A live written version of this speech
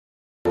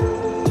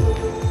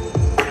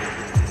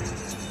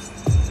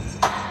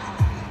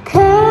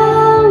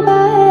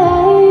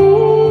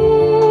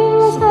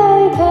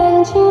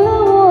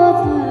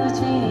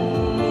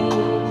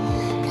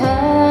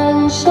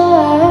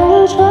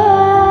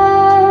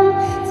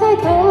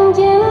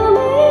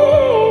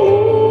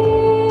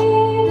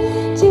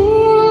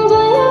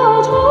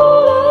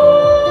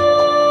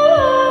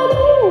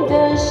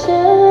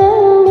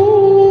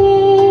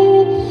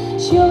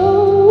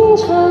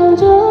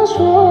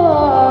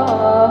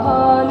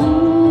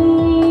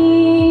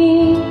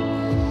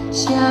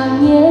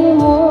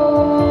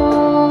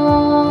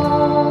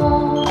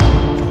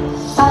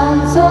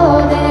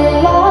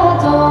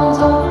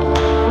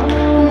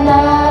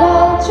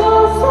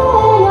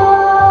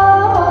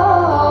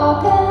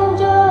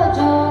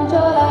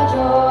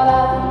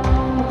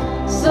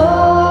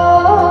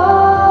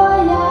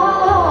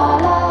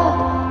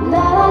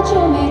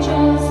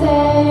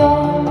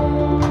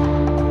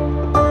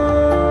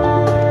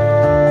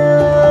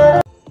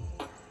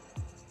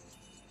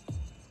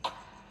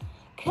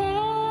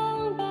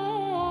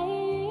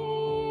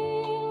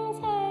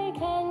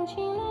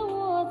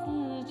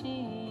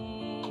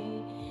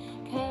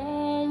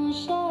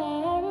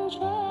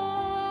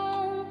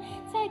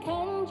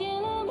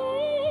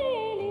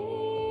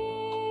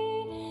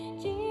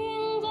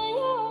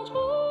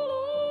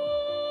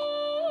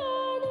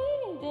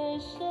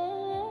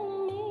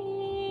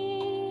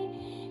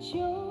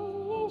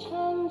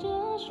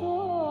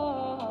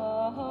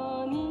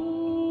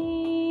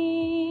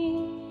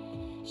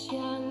想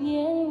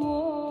念我，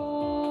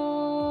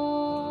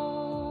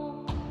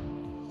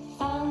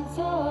放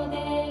错的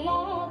那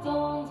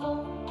种种，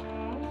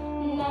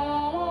那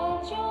拉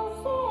就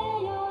塞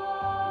哟，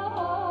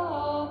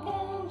跟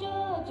着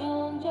中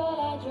就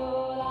来就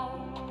来，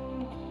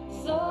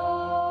嗦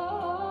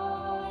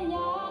呀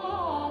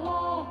啦，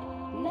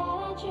那拉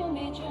准备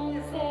准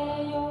塞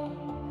哟。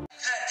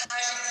看它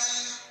是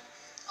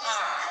1、2、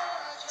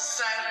3，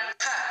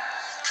看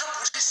它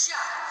不是下，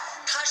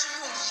它是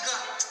用一个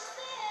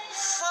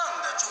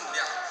放的重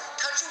量，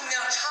它重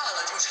量差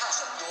了就差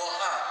很多。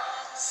2、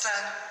3、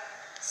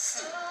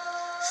4，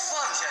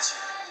放下去。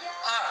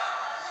2、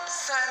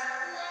3，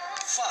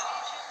放，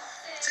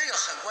这个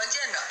很关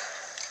键的，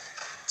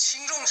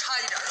轻重差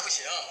一点都不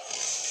行。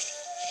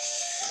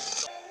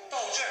到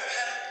这儿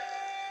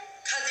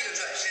看这个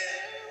转身，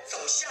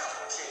走下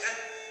坡线，看，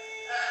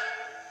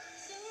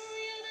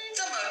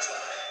这么转，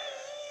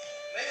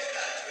没有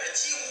感觉，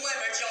几乎外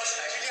面教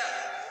全是这样的。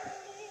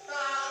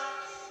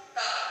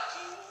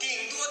顶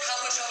多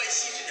它会稍微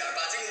细致点，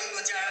把这个动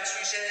作加上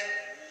屈身，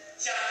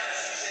加上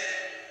屈身，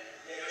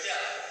也就这样。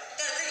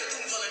但这个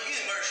动作的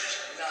韵味是什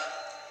么呢？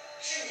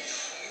是你从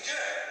这儿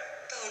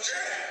到这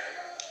儿，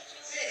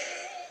这个，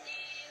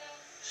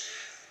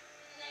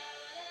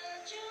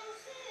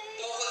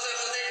包括最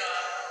后这个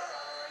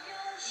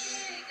1、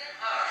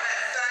2、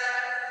3，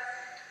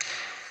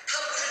它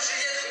不是直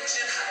接同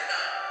时抬的，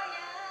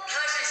它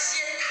是先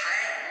抬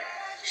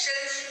身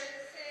体，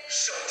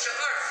手是2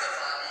次发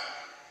力。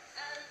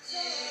1、2、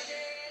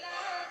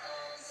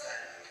3，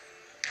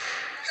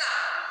大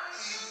1、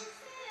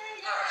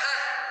2，看，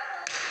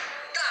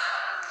大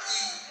1，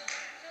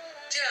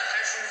这样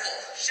才舒服。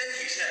身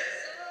体是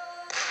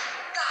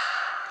大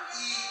1，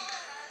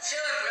千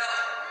万不要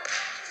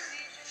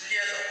直接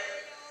走，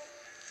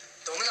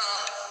懂不懂？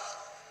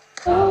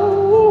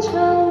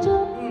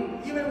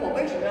因为我为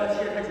什么要切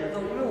它节奏？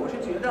因为我是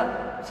觉得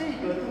这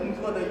个动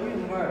作的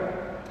韵味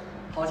儿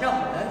好像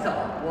很难找，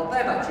我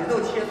再把节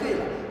奏切碎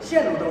了，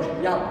线路都是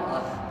一样的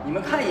啊。你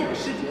们看一眼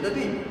视觉的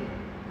对比。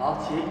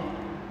好，起。